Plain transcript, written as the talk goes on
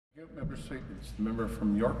Member Statements. The member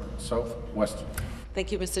from York, South-Weston.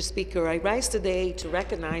 Thank you, Mr. Speaker. I rise today to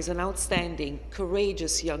recognize an outstanding,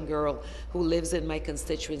 courageous young girl who lives in my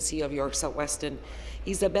constituency of York South-Weston.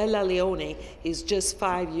 Isabella Leone is just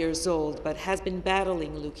 5 years old, but has been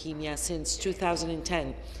battling leukemia since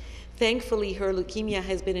 2010. Thankfully, her leukemia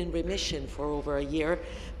has been in remission for over a year,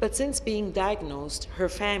 but since being diagnosed, her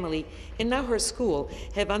family and now her school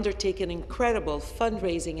have undertaken incredible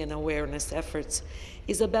fundraising and awareness efforts.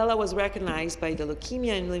 Isabella was recognized by the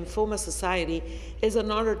Leukemia and Lymphoma Society as an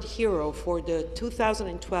honored hero for the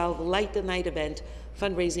 2012 Light the Night event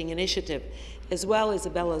fundraising initiative. As well,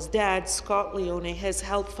 Isabella's dad, Scott Leone, has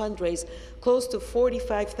helped fundraise close to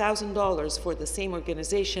 $45,000 for the same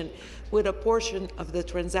organization, with a portion of the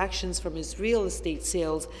transactions from his real estate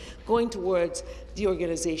sales going towards the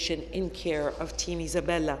organization in care of Team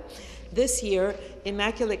Isabella. This year,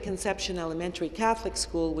 Immaculate Conception Elementary Catholic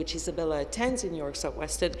School, which Isabella attends in York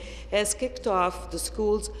South-Weston, has kicked off the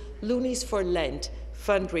school's Loonies for Lent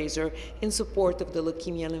fundraiser in support of the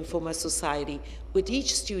Leukemia and Lymphoma Society, with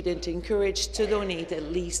each student encouraged to donate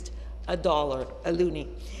at least $1 a loonie.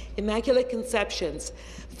 Immaculate Conception's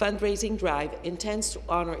fundraising drive intends to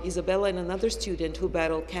honor Isabella and another student who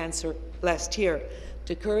battled cancer last year.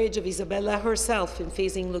 The courage of Isabella herself in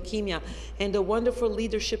facing leukemia and the wonderful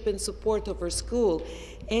leadership and support of her school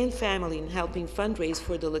and family in helping fundraise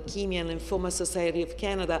for the Leukemia and Lymphoma Society of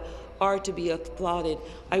Canada are to be applauded.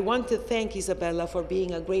 I want to thank Isabella for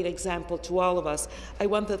being a great example to all of us. I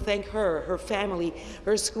want to thank her, her family,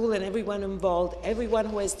 her school, and everyone involved, everyone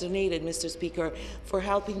who has donated, Mr. Speaker, for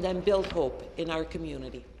helping them build hope in our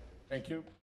community. Thank you.